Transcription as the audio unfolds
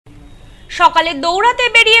সকালে দৌড়াতে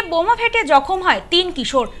বেরিয়ে বোমা ফেটে জখম হয় 3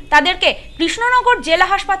 কিশোর। তাদেরকে কৃষ্ণনগর জেলা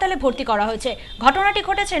হাসপাতালে ভর্তি করা হয়েছে। ঘটনাটি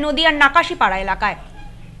ঘটেছে নদিয়ার নাকাশিপাড়া এলাকায়।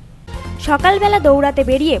 সকালবেলা দৌড়াতে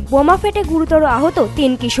বেরিয়ে বোমা ফেটে গুরুতর আহত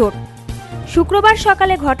 3 কিশোর। শুক্রবার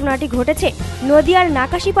সকালে ঘটনাটি ঘটেছে নদিয়ার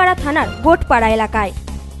নাকাশিপাড়া থানার গোটপাড়া এলাকায়।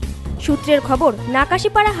 সূত্রের খবর,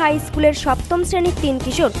 নাকাশিপাড়া হাই স্কুলের 7ম শ্রেণীর 3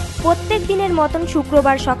 কিশোর প্রত্যেক দিনের মতন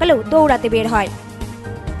শুক্রবার সকালেও দৌড়াতে বের হয়।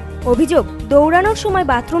 অভিযোগ, দৌড়ানোর সময়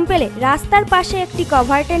বাথরুম পেলে রাস্তার পাশে একটি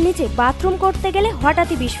কভার্টের নিচে বাথরুম করতে গেলে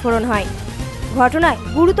হঠাৎই বিস্ফোরণ হয়। ঘটনায়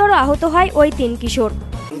গুরুতর আহত হয় ওই 3 কিশোর।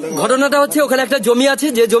 ঘটনাটা হচ্ছে, ওখানে একটা জমি আছে,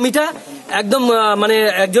 যে জমিটা একদম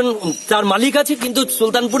একজন তার মালিক আছে, কিন্তু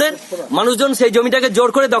সুলতানপুরের মানুষজন সেই জমিটাকে জোর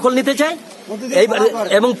করে দখল নিতে চায়।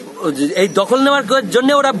 এবং এই দখল নেওয়ার জন্য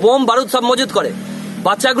ওরা বোম বারুদ সব মজুত করে।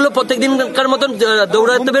 বাচ্চাগুলো প্রত্যেক দিনকার মতন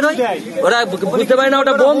দৌড়াতে বেরোয়, ওরা বুঝতে পারে না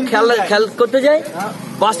ওটা বোম, খেয়াল করতে যায়,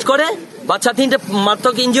 বাস্ট করে। বাচ্চা 3টে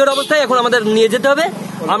মারাত্মক ইনজিওর অবস্থায়, এখন আমাদের নিয়ে যেতে হবে।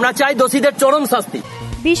 আমরা চাই দোষীদের চরম শাস্তি।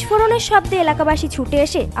 বিস্ফোরণের শব্দে এলাকাবাসী ছুটে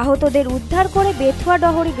এসে আহতদের উদ্ধার করে বেথুয়া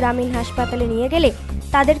ডহরি গ্রামীণ হাসপাতালে নিয়ে গেলে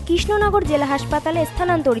তাদের কৃষ্ণনগর জেলা হাসপাতালে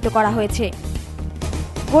স্থানান্তরিত করা হয়েছে।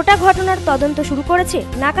 গোটা ঘটনার তদন্ত শুরু করেছে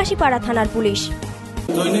নাকাশিপাড়া থানার পুলিশ।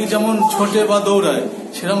 দৈনিক যেমন ছোটে বা দৌড়ায়,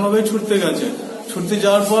 সেরকম ভাবে ছুটতে গেছে। ছুটতে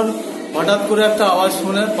যাওয়ার পর হঠাৎ করে একটা আওয়াজ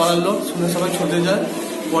শুনে পাড়ার লোক শুনে সবাই ছুটে যায়।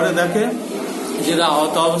 পরে দেখে যে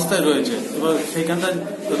আহত অবস্থায় রয়েছে। এবার সেইখানটা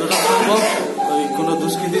যতটা সম্ভব ওই কোনো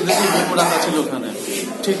দুষ্কৃতী দেখে বোম রাখা ছিল ওখানে।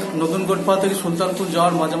 ঠিক নতুন গোটপাড়া থেকে সুলতানপুর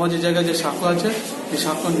যাওয়ার মাঝামাঝি জায়গায় যে সাঁকো আছে, সেই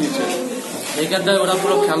সাঁকোর নিচে এইখানটায় ওরা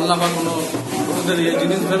পুরো খেলনা বা কোনো ওদের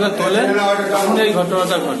জিনিস ভেবে তোলে, তখন এই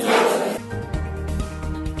ঘটনাটা ঘটে।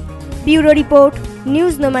 Bureau report,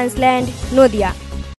 news no man's land, Nadia.